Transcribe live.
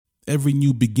every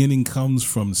new beginning comes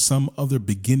from some other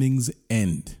beginning's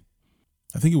end.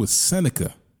 I think it was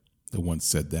Seneca that once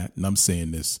said that, and I'm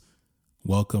saying this.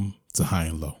 Welcome to High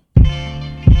and Low.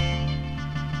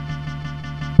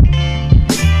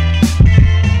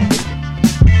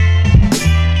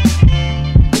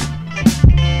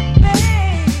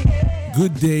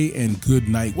 Good day and good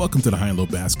night. Welcome to the High and Low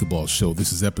Basketball Show.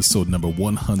 This is episode number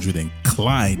 100 and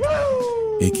Clyde,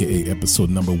 a.k.a. episode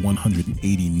number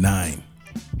 189.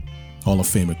 Hall of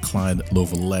Famer Clyde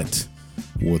Lovelett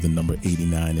wore the number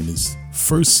 89 in his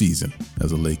first season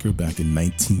as a Laker back in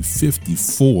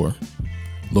 1954.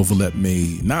 Lovelett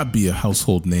may not be a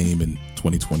household name in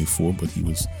 2024, but he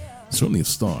was certainly a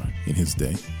star in his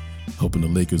day, helping the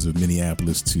Lakers of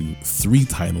Minneapolis to 3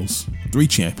 titles, 3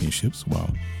 championships, while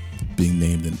being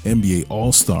named an NBA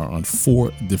All-Star on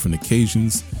 4 different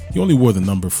occasions. He only wore the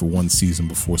number for 1 season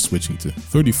before switching to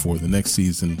 34 the next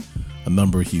season, a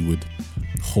number he would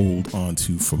hold on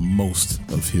to for most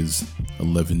of his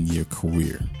 11-year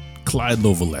career. Clyde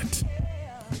Lovelett.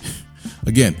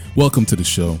 Again, welcome to the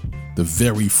show, the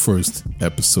very first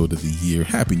episode of the year.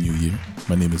 Happy New Year.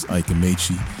 My name is Ike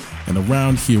Amechi, and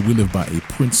around here we live by a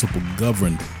principle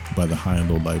governed by the high and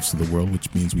low lives of the world,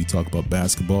 which means we talk about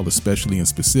basketball, especially and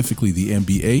specifically the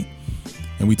NBA,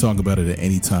 and we talk about it at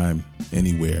any time,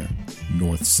 anywhere,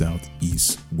 north, south,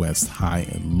 east, west, high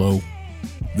and low.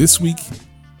 This week,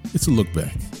 it's a look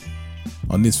back.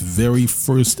 On this very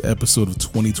first episode of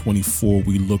 2024,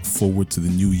 we look forward to the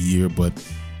new year, but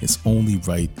it's only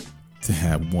right to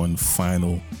have one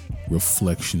final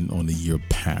reflection on the year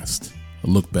past. A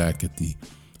look back at the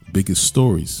biggest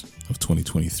stories of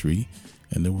 2023.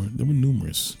 And there were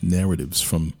numerous narratives,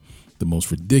 from the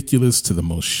most ridiculous to the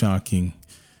most shocking.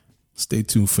 Stay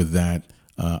tuned for that.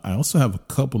 I also have a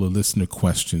couple of listener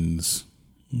questions.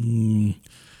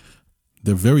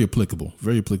 They're very applicable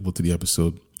to the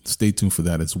episode. Stay tuned for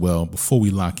that as well. Before we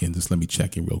lock in, just let me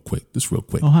check in real quick.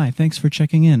 Oh, hi. Thanks for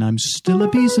checking in. I'm still a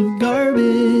piece of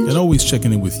garbage. And always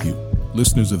checking in with you,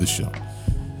 listeners of the show.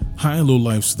 High and low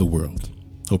lives of the world.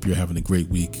 Hope you're having a great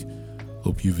week.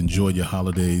 Hope you've enjoyed your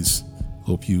holidays.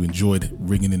 Hope you enjoyed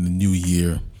ringing in the new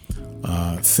year.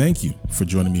 Thank you for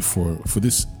joining me for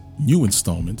this new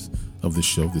installment of the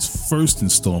show, this first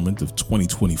installment of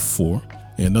 2024.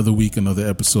 Another week, another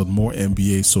episode, more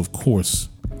NBA, so of course,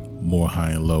 more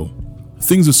high and low.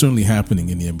 Things are certainly happening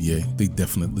in the NBA. They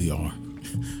definitely are.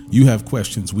 You have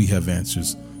questions, we have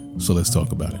answers, so let's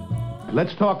talk about it.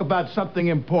 Let's talk about something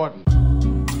important.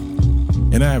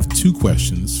 And I have 2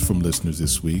 questions from listeners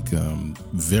this week,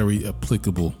 very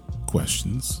applicable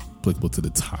questions, applicable to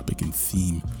the topic and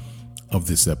theme of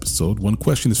this episode. One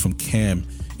question is from Cam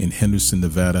in Henderson,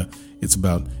 Nevada. It's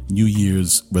about New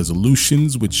Year's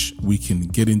resolutions, which we can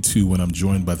get into when I'm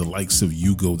joined by the likes of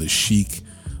Hugo the Sheik,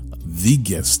 the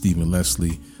guest Stephen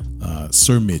Leslie,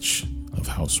 Sir Mitch of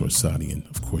House Orsatti, and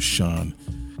of course Sean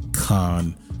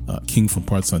Khan, King from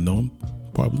Parts Unknown,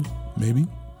 probably, maybe.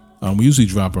 We usually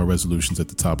drop our resolutions at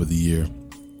the top of the year.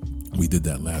 We did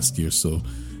that last year, so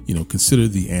consider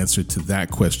the answer to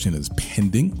that question as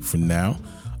pending for now.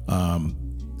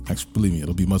 Actually, believe me,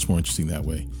 it'll be much more interesting that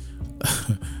way.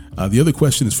 The other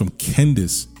question is from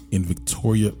Candice in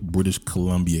Victoria, British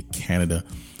Columbia, Canada.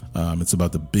 It's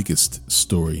about the biggest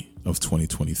story of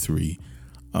 2023.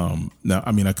 Now,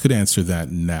 I could answer that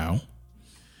now,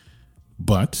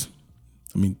 but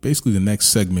basically the next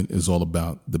segment is all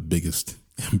about the biggest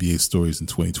NBA stories in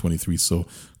 2023. So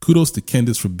kudos to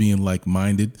Candice for being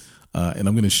like-minded. And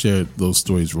I'm going to share those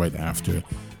stories right after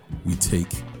we take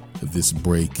this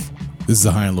break. This is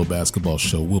a High and Low Basketball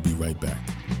Show. We'll be right back.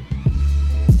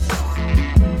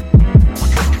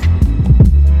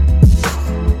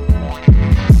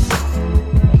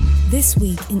 This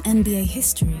week in NBA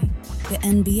history, the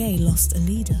NBA lost a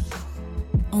leader.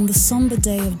 On the somber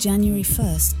day of January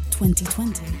 1st,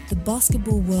 2020, the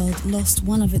basketball world lost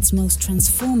one of its most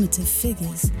transformative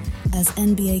figures as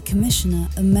NBA Commissioner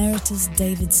Emeritus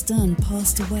David Stern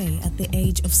passed away at the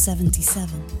age of 77.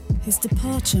 His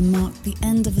departure marked the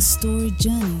end of a storied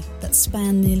journey that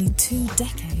spanned nearly 2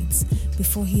 decades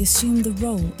before he assumed the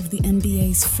role of the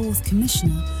NBA's 4th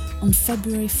commissioner on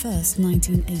February 1st,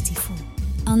 1984.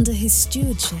 Under his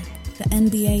stewardship, the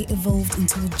NBA evolved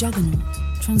into a juggernaut,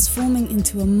 transforming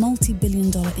into a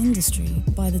multi-billion-dollar industry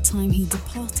by the time he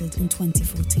departed in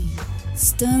 2014.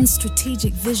 Stern's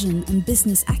strategic vision and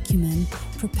business acumen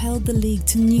propelled the league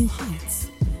to new heights,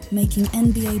 making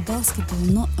NBA basketball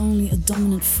not only a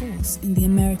dominant force in the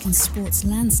American sports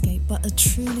landscape, but a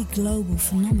truly global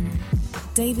phenomenon.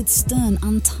 David Stern's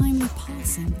untimely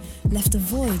passing left a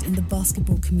void in the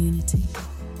basketball community,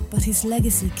 but his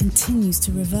legacy continues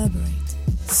to reverberate.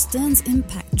 Stern's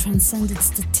impact transcended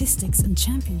statistics and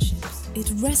championships. It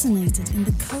resonated in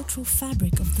the cultural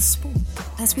fabric of the sport.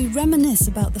 As we reminisce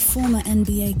about the former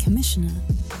NBA commissioner,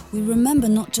 we remember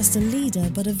not just a leader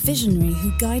but a visionary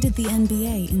who guided the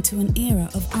NBA into an era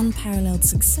of unparalleled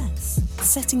success,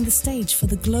 setting the stage for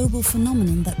the global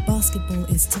phenomenon that basketball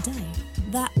is today.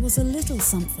 That was a little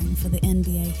something for the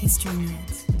NBA history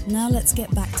nerds. Now let's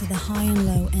get back to the high and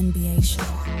low NBA show.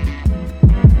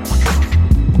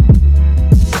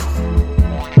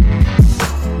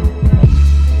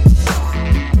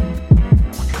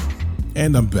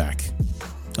 And I'm back.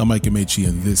 I'm Mike Amici,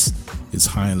 and this is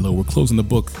High and Low. We're closing the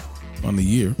book on the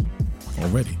year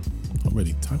already.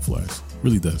 Time flies.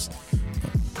 Really does.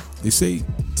 They say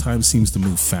time seems to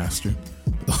move faster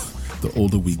the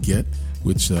older we get,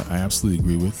 which I absolutely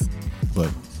agree with. But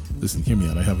listen, hear me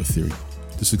out. I have a theory.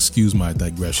 Just excuse my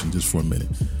digression just for a minute.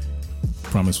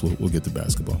 Promise we'll get to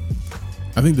basketball.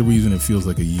 I think the reason it feels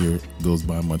like a year goes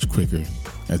by much quicker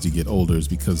as you get older is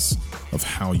because of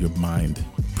how your mind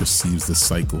perceives the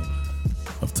cycle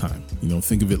of time.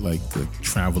 Think of it like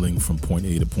traveling from point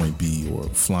A to point B, or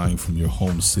flying from your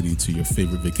home city to your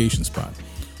favorite vacation spot,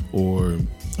 or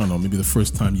I don't know, maybe the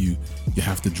first time you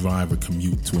have to drive or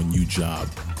commute to a new job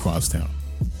across town.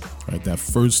 Right? That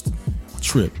first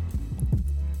trip,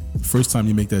 the first time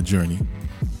you make that journey,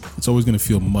 it's always going to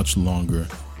feel much longer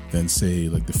than, say,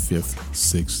 like the 5th,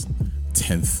 6th,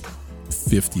 10th,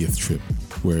 50th trip,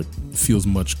 where it feels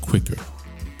much quicker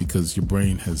because your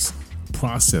brain has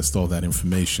processed all that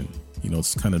information.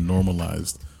 It's kind of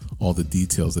normalized all the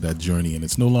details of that journey, and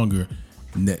it's no longer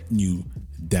net new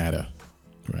data,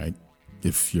 right?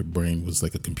 If your brain was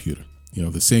like a computer.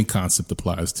 The same concept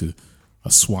applies to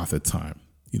a swath of time.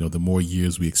 The more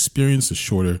years we experience, the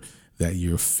shorter that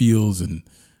year feels, and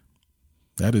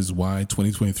that is why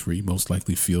 2023 most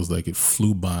likely feels like it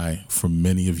flew by for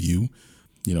many of you.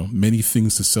 Many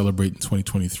things to celebrate in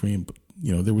 2023, but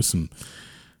there were some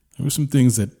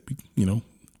things that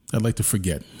I'd like to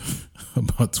forget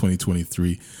about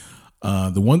 2023.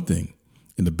 The one thing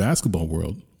in the basketball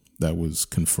world that was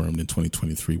confirmed in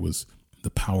 2023 was the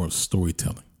power of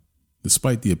storytelling.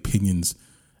 Despite the opinions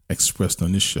expressed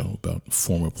on this show about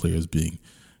former players being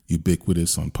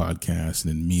ubiquitous on podcasts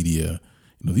and in media,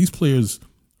 these players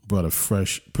brought a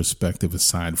fresh perspective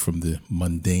aside from the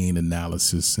mundane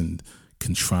analysis and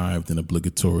contrived and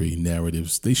obligatory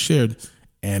narratives. They shared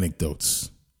anecdotes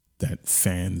that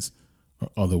fans are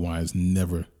otherwise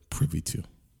never privy to.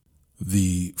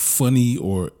 The funny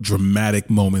or dramatic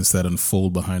moments that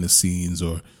unfold behind the scenes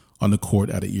or on the court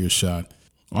at an earshot.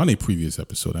 On a previous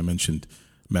episode, I mentioned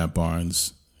Matt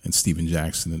Barnes and Steven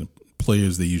Jackson and the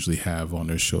players they usually have on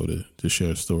their show to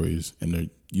share stories, and they're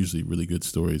usually really good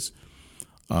stories.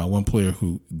 One player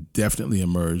who definitely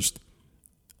emerged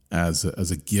as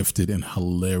a gifted and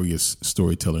hilarious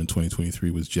storyteller in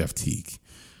 2023 was Jeff Teague.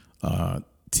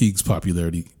 Teague's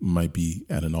popularity might be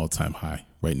at an all-time high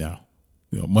right now.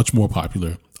 Much more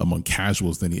popular among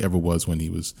casuals than he ever was when he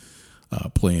was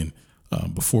playing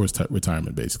before his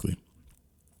retirement, basically.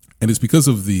 And it's because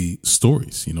of the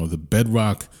stories. The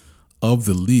bedrock of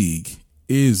the league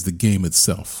is the game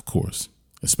itself, of course,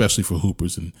 especially for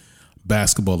hoopers and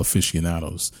basketball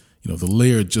aficionados. The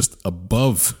layer just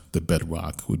above the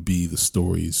bedrock would be the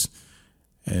stories.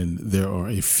 And there are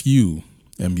a few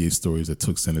NBA stories that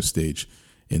took center stage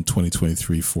in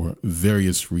 2023 for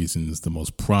various reasons. The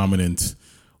most prominent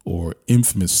or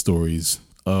infamous stories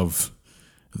of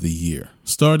the year,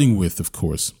 starting with, of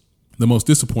course, the most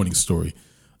disappointing story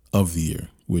of the year,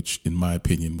 which in my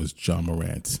opinion was Ja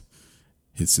Morant,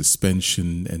 his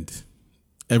suspension and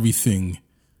everything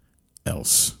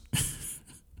else.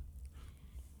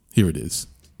 Here it is.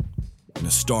 In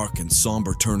a stark and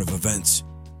somber turn of events,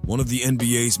 one of the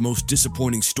NBA's most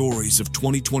disappointing stories of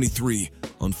 2023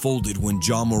 unfolded when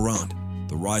Ja Morant,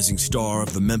 the rising star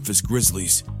of the Memphis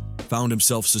Grizzlies, found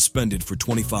himself suspended for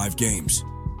 25 games.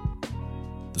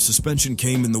 The suspension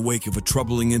came in the wake of a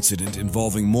troubling incident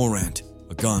involving Morant,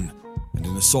 a gun, and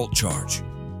an assault charge.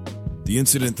 The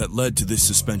incident that led to this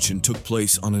suspension took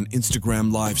place on an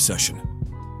Instagram live session.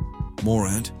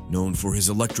 Morant, known for his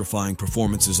electrifying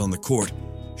performances on the court,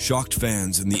 shocked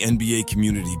fans in the NBA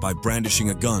community by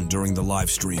brandishing a gun during the live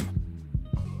stream.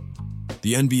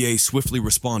 The NBA swiftly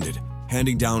responded,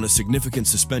 handing down a significant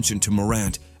suspension to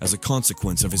Morant as a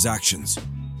consequence of his actions.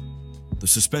 The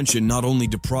suspension not only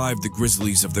deprived the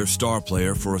Grizzlies of their star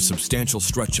player for a substantial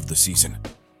stretch of the season,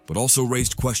 but also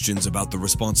raised questions about the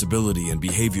responsibility and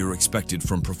behavior expected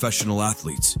from professional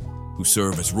athletes who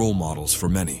serve as role models for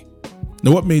many.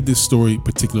 Now, what made this story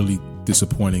particularly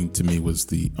disappointing to me was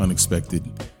the unexpected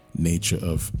nature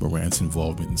of Morant's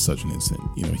involvement in such an incident.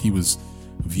 He was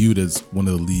viewed as one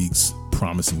of the league's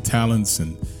promising talents,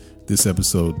 and this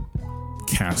episode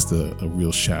cast a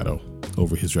real shadow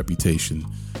over his reputation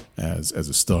as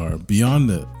a star. Beyond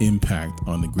the impact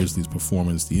on the Grizzlies'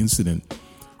 performance, the incident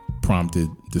prompted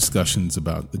discussions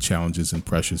about the challenges and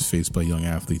pressures faced by young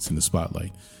athletes in the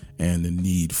spotlight and the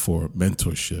need for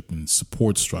mentorship and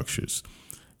support structures.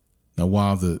 Now,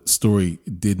 while the story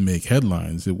did make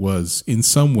headlines, it was in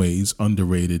some ways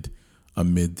underrated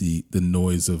amid the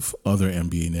noise of other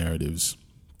NBA narratives.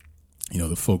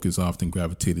 The focus often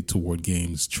gravitated toward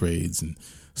games, trades, and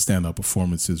standout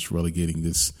performances, relegating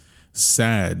this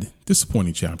sad,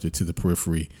 disappointing chapter to the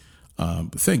periphery.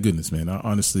 But thank goodness, man.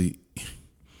 Honestly,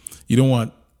 you don't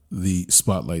want the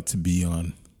spotlight to be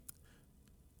on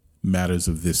matters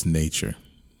of this nature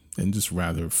and just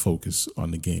rather focus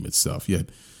on the game itself. Yet,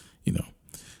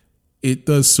 it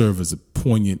does serve as a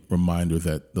poignant reminder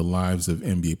that the lives of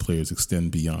NBA players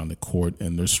extend beyond the court,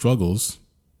 and their struggles,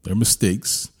 their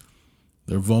mistakes,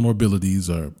 their vulnerabilities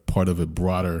are part of a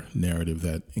broader narrative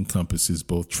that encompasses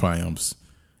both triumphs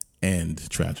and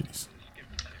tragedies.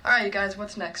 All right, you guys,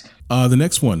 what's next? The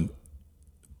next one,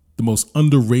 the most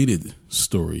underrated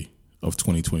story of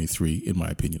 2023, in my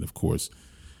opinion, of course.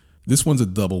 This one's a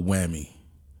double whammy,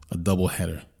 a double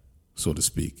header, so to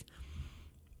speak.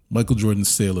 Michael Jordan's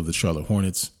sale of the Charlotte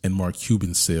Hornets and Mark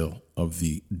Cuban's sale of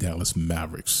the Dallas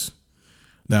Mavericks.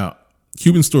 Now,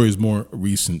 Cuban's story is more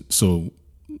recent, so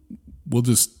we'll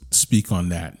just speak on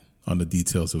that, on the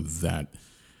details of that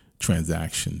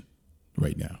transaction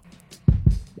right now.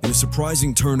 In a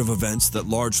surprising turn of events that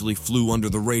largely flew under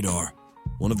the radar,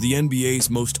 one of the NBA's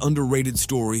most underrated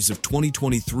stories of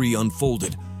 2023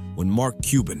 unfolded when Mark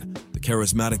Cuban, the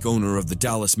charismatic owner of the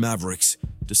Dallas Mavericks,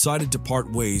 decided to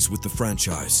part ways with the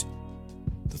franchise.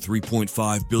 The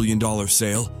 $3.5 billion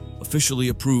sale, officially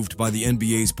approved by the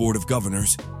NBA's Board of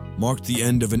Governors, marked the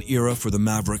end of an era for the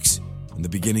Mavericks and the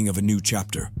beginning of a new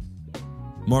chapter.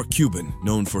 Mark Cuban,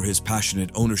 known for his passionate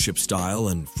ownership style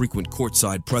and frequent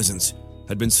courtside presence,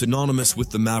 had been synonymous with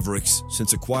the Mavericks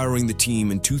since acquiring the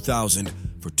team in 2000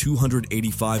 for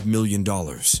 $285 million.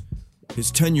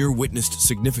 His tenure witnessed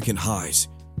significant highs,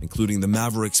 including the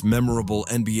Mavericks' memorable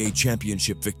NBA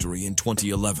championship victory in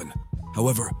 2011.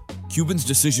 However, Cuban's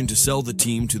decision to sell the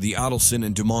team to the Adelson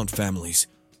and Dumont families,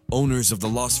 owners of the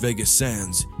Las Vegas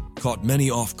Sands, caught many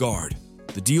off guard.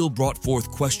 The deal brought forth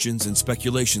questions and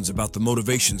speculations about the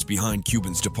motivations behind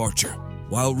Cuban's departure.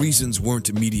 While reasons weren't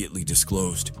immediately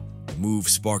disclosed, the move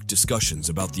sparked discussions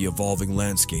about the evolving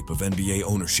landscape of NBA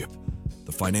ownership,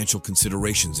 the financial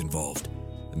considerations involved,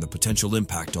 and the potential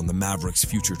impact on the Mavericks'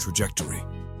 future trajectory.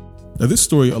 Now, this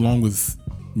story, along with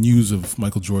news of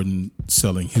Michael Jordan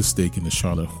selling his stake in the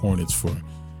Charlotte Hornets for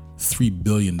 $3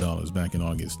 billion back in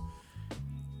August,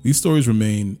 these stories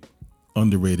remain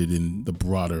underrated in the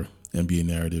broader NBA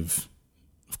narrative.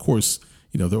 Of course,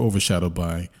 they're overshadowed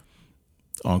by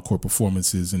on-court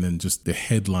performances and then just the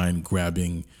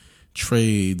headline-grabbing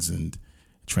trades and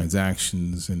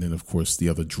transactions, and then, of course, the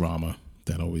other drama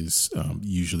that always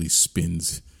usually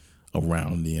spins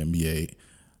around the NBA.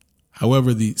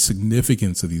 However, the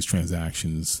significance of these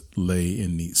transactions lay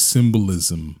in the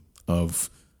symbolism of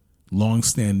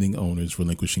long-standing owners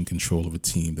relinquishing control of a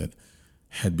team that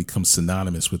had become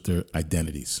synonymous with their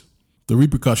identities. The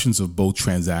repercussions of both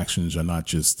transactions are not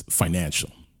just financial.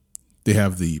 They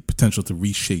have the potential to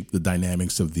reshape the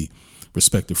dynamics of the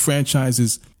respective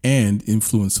franchises and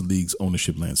influence the league's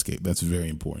ownership landscape. That's very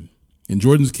important. In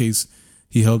Jordan's case,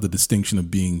 he held the distinction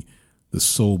of being the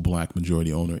sole black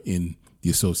majority owner in the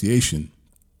association,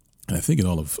 and I think in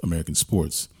all of American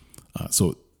sports.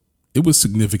 So it was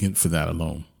significant for that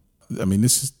alone. I mean,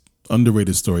 this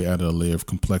underrated story added a layer of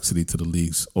complexity to the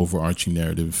league's overarching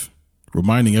narrative,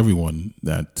 reminding everyone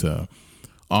that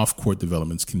off-court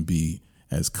developments can be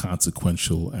as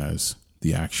consequential as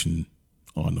the action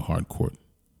on the hard court.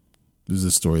 This is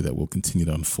a story that will continue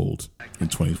to unfold in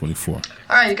 2024. All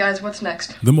right, you guys, what's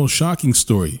next? The most shocking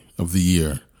story of the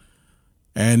year,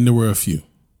 and there were a few,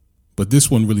 but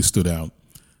this one really stood out.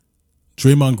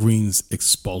 Draymond Green's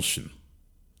expulsion.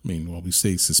 I mean, well, we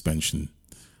say suspension,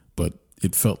 but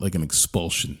it felt like an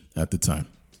expulsion at the time.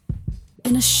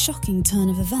 In a shocking turn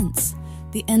of events,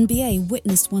 the NBA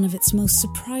witnessed one of its most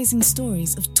surprising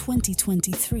stories of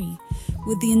 2023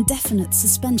 with the indefinite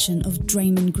suspension of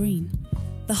Draymond Green,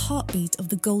 the heartbeat of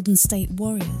the Golden State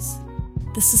Warriors.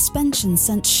 The suspension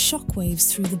sent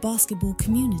shockwaves through the basketball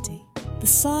community. The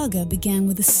saga began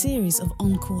with a series of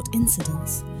on-court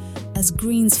incidents, as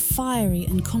Green's fiery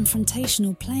and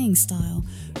confrontational playing style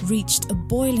reached a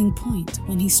boiling point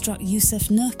when he struck Jusuf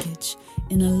Nurkic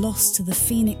in a loss to the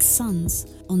Phoenix Suns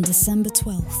on December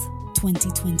 12,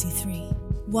 2023.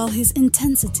 While his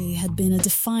intensity had been a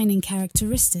defining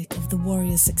characteristic of the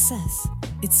Warriors' success,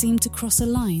 it seemed to cross a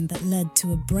line that led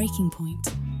to a breaking point.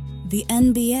 The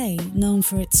NBA, known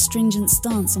for its stringent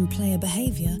stance on player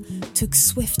behavior, took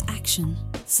swift action,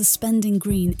 suspending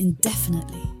Green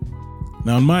indefinitely.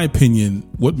 Now, in my opinion,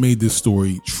 what made this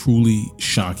story truly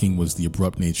shocking was the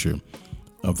abrupt nature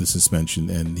of the suspension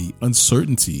and the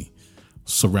uncertainty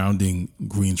surrounding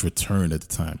Green's return at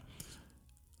the time.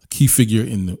 A key figure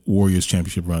in the Warriors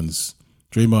championship runs,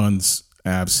 Draymond's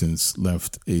absence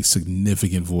left a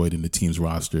significant void in the team's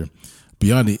roster.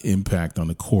 Beyond the impact on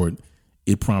the court,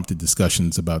 it prompted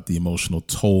discussions about the emotional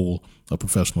toll of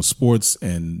professional sports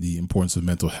and the importance of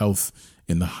mental health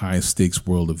in the high-stakes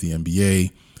world of the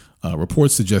NBA.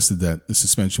 Reports suggested that the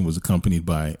suspension was accompanied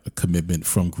by a commitment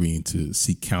from Green to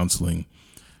seek counseling,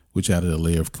 which added a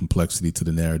layer of complexity to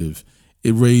the narrative.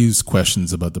 It raised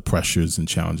questions about the pressures and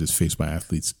challenges faced by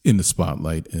athletes in the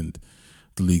spotlight and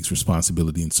the league's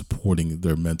responsibility in supporting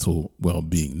their mental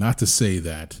well-being. Not to say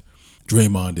that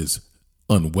Draymond is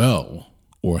unwell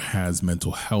or has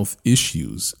mental health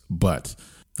issues, but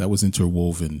that was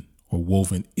interwoven or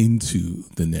woven into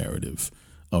the narrative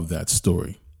of that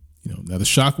story. Now the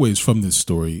shockwaves from this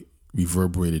story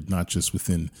reverberated not just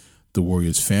within the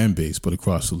Warriors fan base, but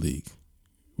across the league,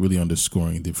 really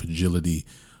underscoring the fragility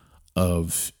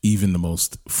of even the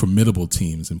most formidable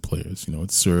teams and players.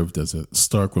 It served as a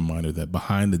stark reminder that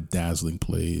behind the dazzling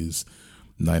plays,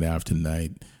 night after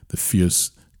night, the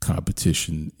fierce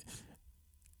competition,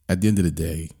 at the end of the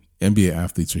day, NBA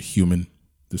athletes are human.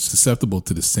 They're susceptible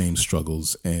to the same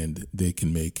struggles, and they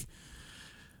can make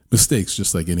mistakes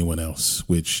just like anyone else,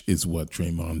 which is what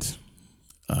Draymond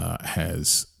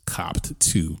has copped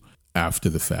to after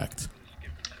the fact.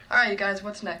 All right, you guys,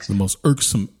 what's next? The most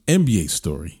irksome NBA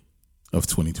story of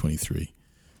 2023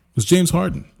 was James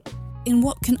Harden. In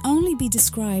what can only be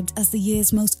described as the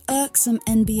year's most irksome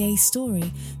NBA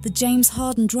story, the James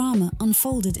Harden drama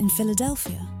unfolded in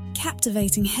Philadelphia,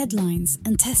 captivating headlines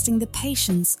and testing the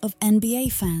patience of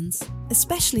NBA fans,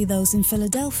 especially those in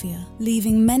Philadelphia,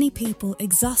 leaving many people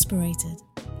exasperated.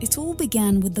 It all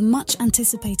began with the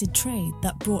much-anticipated trade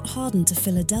that brought Harden to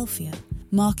Philadelphia,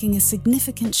 marking a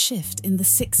significant shift in the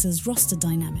Sixers' roster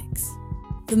dynamics.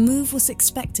 The move was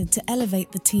expected to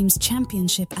elevate the team's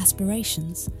championship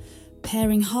aspirations,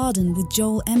 pairing Harden with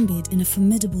Joel Embiid in a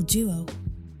formidable duo.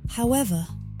 However,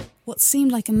 what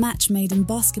seemed like a match made in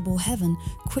basketball heaven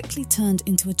quickly turned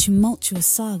into a tumultuous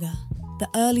saga. The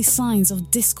early signs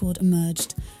of discord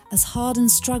emerged as Harden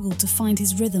struggled to find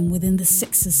his rhythm within the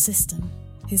Sixers system.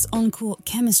 His on-court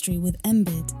chemistry with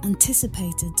Embiid,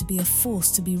 anticipated to be a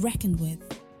force to be reckoned with,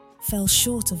 fell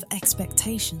short of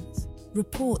expectations.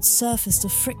 Reports surfaced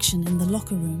of friction in the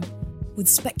locker room, with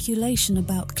speculation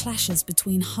about clashes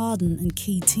between Harden and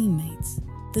key teammates.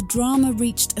 The drama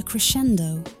reached a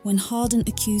crescendo when Harden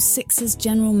accused Sixers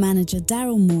general manager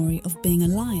Daryl Morey of being a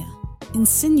liar,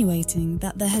 insinuating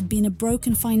that there had been a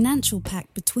broken financial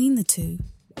pact between the two,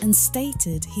 and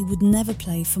stated he would never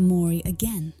play for Morey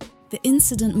again. The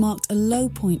incident marked a low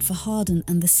point for Harden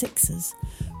and the Sixers,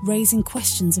 raising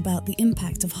questions about the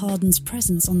impact of Harden's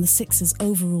presence on the Sixers'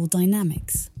 overall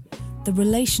dynamics, the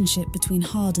relationship between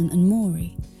Harden and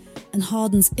Morey, and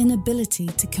Harden's inability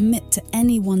to commit to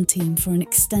any one team for an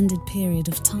extended period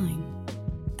of time.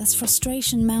 As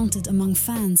frustration mounted among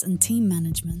fans and team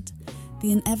management,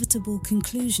 the inevitable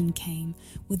conclusion came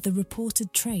with the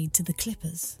reported trade to the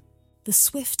Clippers. The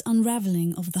swift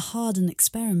unraveling of the Harden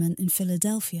experiment in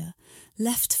Philadelphia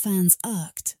left fans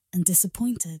irked and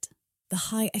disappointed. The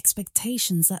high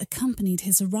expectations that accompanied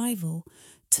his arrival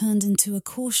turned into a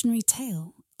cautionary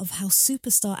tale of how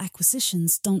superstar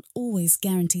acquisitions don't always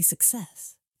guarantee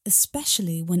success,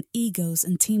 especially when egos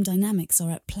and team dynamics are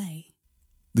at play.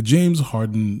 The James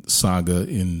Harden saga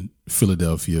in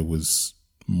Philadelphia was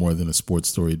more than a sports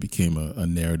story. It became a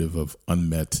narrative of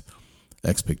unmet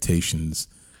expectations,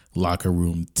 locker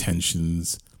room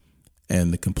tensions,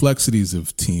 and the complexities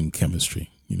of team chemistry.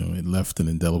 It left an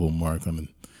indelible mark on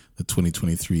the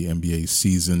 2023 NBA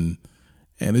season,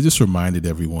 and it just reminded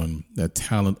everyone that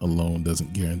talent alone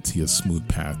doesn't guarantee a smooth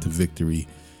path to victory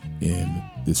in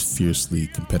this fiercely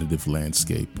competitive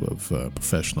landscape of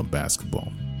professional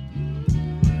basketball.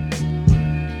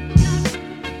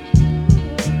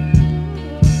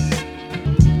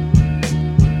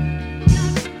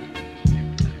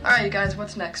 All right, you guys,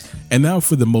 what's next? And now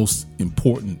for the most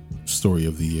important story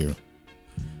of the year,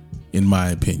 in my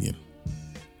opinion.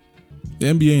 The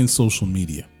NBA and social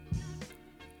media.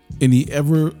 In the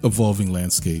ever-evolving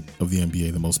landscape of the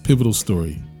NBA, the most pivotal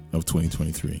story of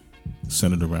 2023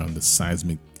 centered around the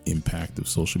seismic impact of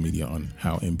social media on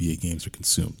how NBA games are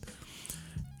consumed.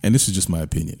 And this is just my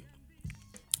opinion.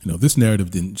 This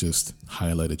narrative didn't just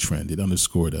highlight a trend. It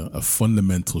underscored a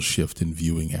fundamental shift in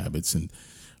viewing habits and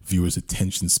viewers'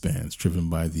 attention spans driven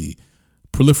by the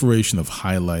proliferation of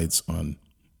highlights on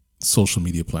social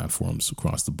media platforms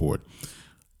across the board.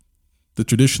 The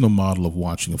traditional model of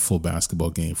watching a full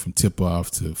basketball game from tip-off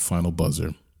to final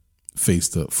buzzer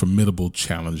faced a formidable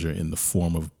challenger in the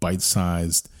form of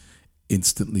bite-sized,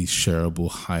 instantly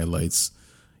shareable highlights.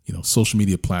 Social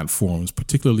media platforms,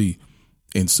 particularly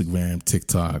Instagram,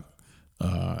 TikTok,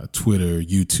 Twitter,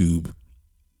 YouTube,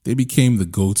 they became the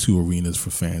go-to arenas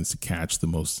for fans to catch the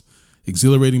most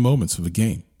exhilarating moments of a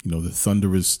game. The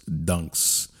thunderous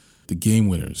dunks, the game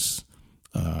winners,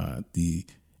 the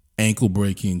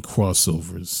ankle-breaking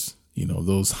crossovers,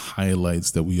 those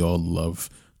highlights that we all love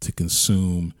to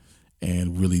consume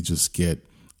and really just get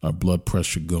our blood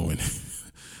pressure going.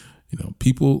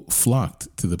 People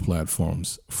flocked to the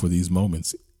platforms for these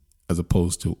moments as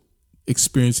opposed to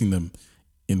experiencing them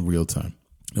in real time.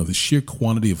 The sheer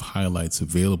quantity of highlights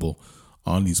available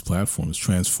on these platforms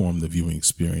transformed the viewing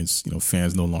experience.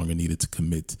 Fans no longer needed to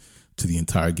commit to the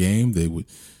entire game.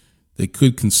 They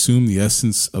could consume the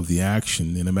essence of the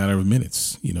action in a matter of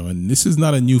minutes. And this is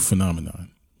not a new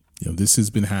phenomenon. This has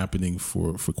been happening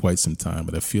for quite some time,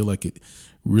 but I feel like it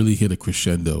really hit a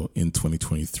crescendo in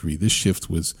 2023. This shift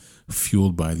was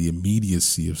fueled by the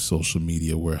immediacy of social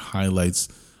media, where highlights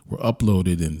were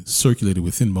uploaded and circulated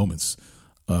within moments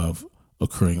of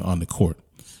occurring on the court.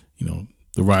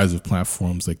 The rise of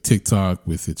platforms like TikTok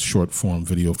with its short form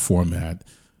video format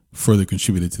further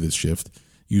contributed to this shift.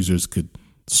 Users could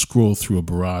scroll through a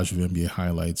barrage of NBA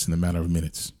highlights in a matter of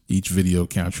minutes, each video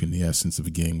capturing the essence of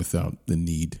a game without the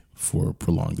need for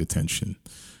prolonged attention.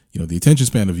 The attention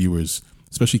span of viewers,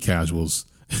 especially casuals,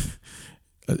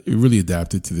 it really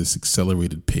adapted to this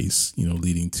accelerated pace,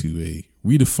 leading to a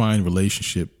redefined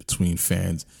relationship between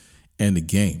fans and the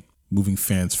game, moving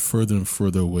fans further and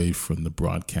further away from the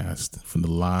broadcast, from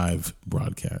the live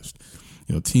broadcast.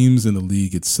 Teams in the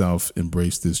league itself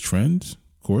embraced this trend,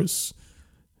 of course,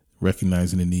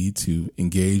 recognizing the need to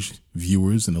engage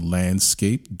viewers in a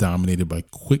landscape dominated by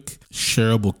quick,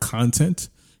 shareable content.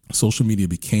 Social media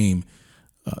became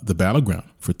the battleground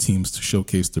for teams to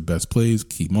showcase their best plays,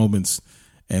 key moments,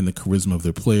 and the charisma of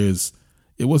their players.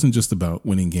 It wasn't just about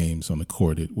winning games on the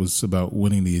court. It was about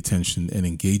winning the attention and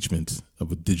engagement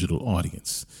of a digital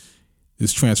audience.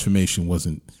 This transformation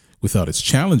wasn't without its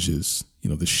challenges.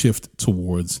 The shift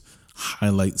towards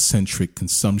highlight-centric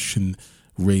consumption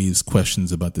raised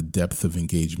questions about the depth of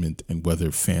engagement and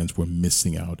whether fans were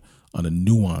missing out on the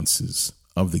nuances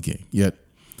of the game. Yet,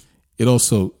 it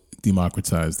also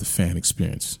democratized the fan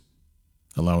experience,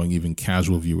 allowing even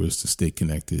casual viewers to stay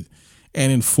connected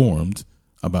and informed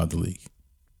about the league.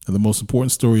 Now, the most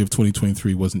important story of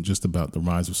 2023 wasn't just about the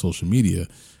rise of social media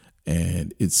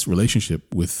and its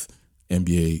relationship with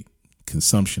NBA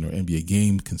consumption or NBA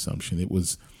game consumption. It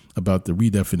was about the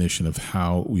redefinition of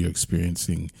how we are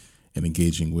experiencing and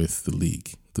engaging with the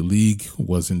league. The league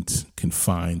wasn't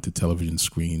confined to television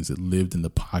screens. It lived in the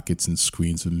pockets and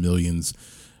screens of millions,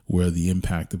 where the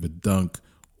impact of a dunk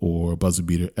or a buzzer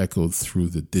beater echoed through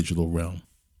the digital realm.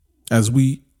 As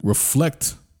we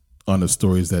reflect on the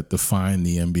stories that define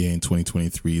the NBA in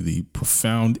 2023, the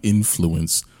profound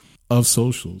influence of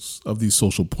socials, of these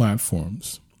social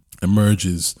platforms,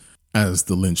 emerges as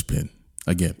the linchpin,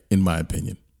 again, in my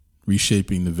opinion,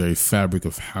 reshaping the very fabric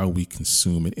of how we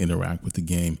consume and interact with the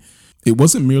game. It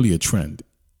wasn't merely a trend.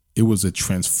 It was a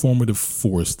transformative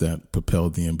force that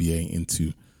propelled the NBA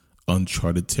into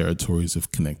uncharted territories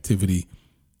of connectivity,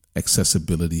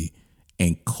 accessibility,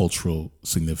 and cultural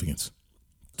significance.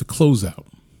 To close out,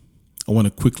 I want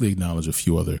to quickly acknowledge a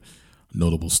few other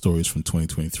notable stories from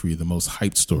 2023. The most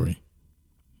hyped story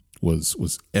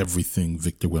was everything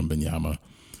Victor Wembanyama.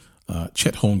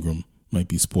 Chet Holmgren might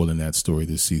be spoiling that story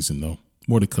this season, though.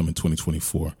 More to come in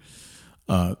 2024.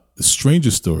 The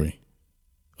strangest story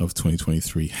of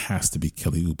 2023 has to be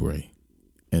Kelly Oubre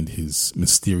and his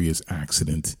mysterious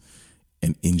accident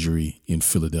and injury in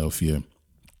Philadelphia.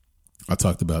 I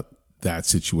talked about that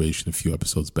situation a few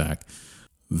episodes back.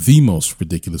 The most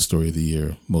ridiculous story of the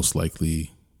year, most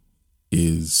likely,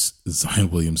 is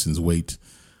Zion Williamson's weight.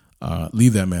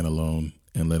 Leave that man alone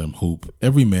and let him hoop.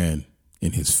 Every man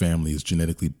in his family is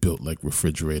genetically built like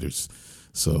refrigerators.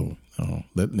 So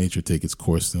let nature take its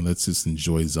course, and let's just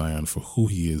enjoy Zion for who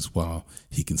he is while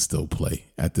he can still play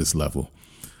at this level.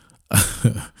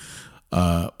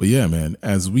 But yeah, man,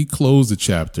 as we close the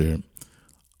chapter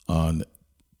on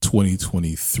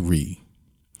 2023,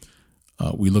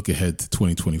 we look ahead to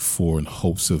 2024 in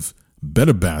hopes of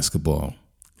better basketball,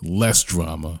 less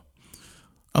drama,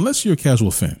 unless you're a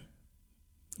casual fan.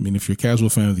 I mean, if you're a casual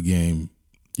fan of the game,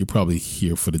 you're probably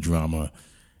here for the drama.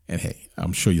 And hey,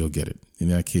 I'm sure you'll get it. In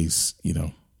that case,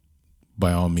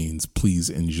 by all means,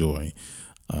 please enjoy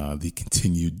the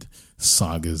continued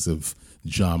sagas of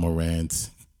Ja Morant,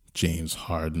 James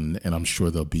Harden, and I'm sure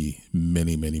there'll be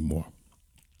many, many more.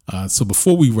 So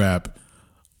before we wrap,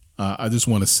 I just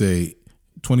want to say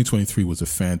 2023 was a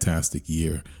fantastic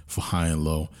year for High and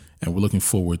Low, and we're looking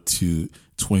forward to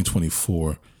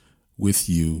 2024 with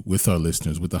you, with our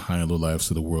listeners, with the High and Low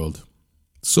lives of the world.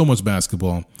 So much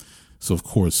basketball, so of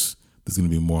course there's going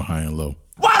to be more High and Low.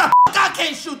 Why the fuck I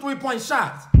can't shoot 3-point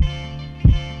shots?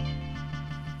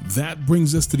 That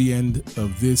brings us to the end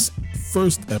of this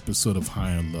first episode of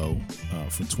High and Low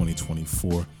for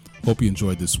 2024. Hope you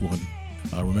enjoyed this one.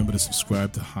 Remember to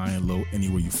subscribe to High and Low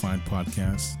anywhere you find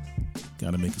podcasts.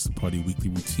 Got to make us a part of your weekly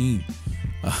routine.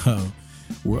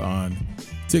 We're on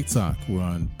TikTok. We're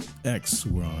on X.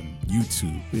 We're on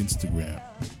YouTube, Instagram.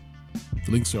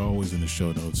 The links are always in the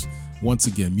show notes. Once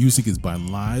again, music is by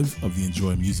Live of the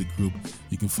Enjoy Music Group.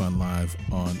 You can find Live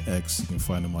on X. You can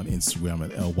find them on Instagram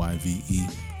at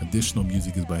LYVE. Additional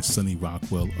music is by Sonny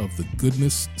Rockwell of The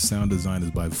Goodness. Sound design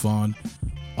is by Vaughn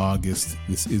August.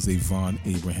 This is a Vaughn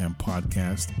Abraham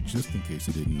podcast, just in case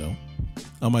you didn't know.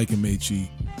 I'm Mike Amechi.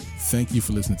 Thank you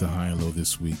for listening to High and Low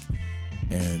this week,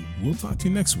 and we'll talk to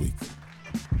you next week.